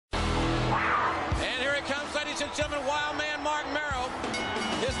and gentlemen, Wild Man Marc Mero,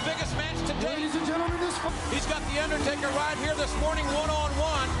 his biggest match to date. Ladies and gentlemen, he's got the Undertaker right here this morning,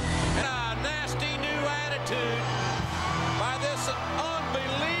 one-on-one, and a nasty new attitude by this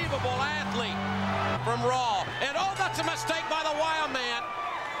unbelievable athlete from Raw. And oh, that's a mistake by the Wild Man,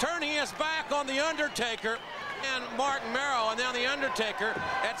 turning his back on the Undertaker. And Marc Mero, and now the Undertaker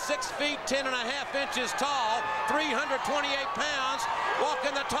at 6 feet 10 and a half inches tall, 328 pounds,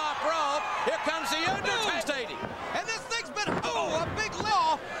 walking the top rope. Here comes the Undertaker. And this thing's been a big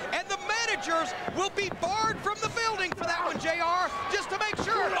law, and the managers will be barred from the building for that one, JR, just to make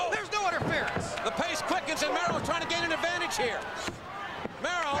sure there's no interference. The pace quickens, and Mero trying to gain an advantage here.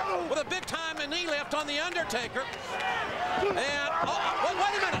 Mero with a big-time knee lift on the Undertaker. And, wait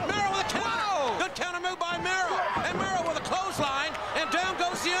a minute, Mero with a counter. Good counter move by Mero. And Mero with a clothesline, and down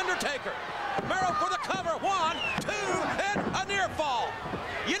goes the Undertaker. Mero for the cover, 1, 2, and a near fall.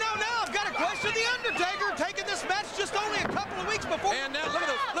 You know, now I've got to question the Undertaker taking this match just only a couple of weeks before. And now look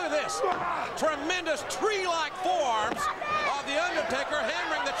at this. Tremendous tree-like forearms of the Undertaker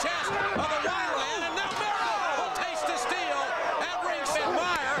hammering the chest of the Wild Man. And now Mero will taste the steel at ringside.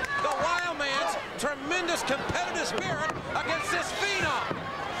 Admire the Wild Man's tremendous competitive spirit against this phenom.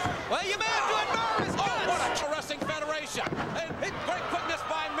 Well, you may have to admire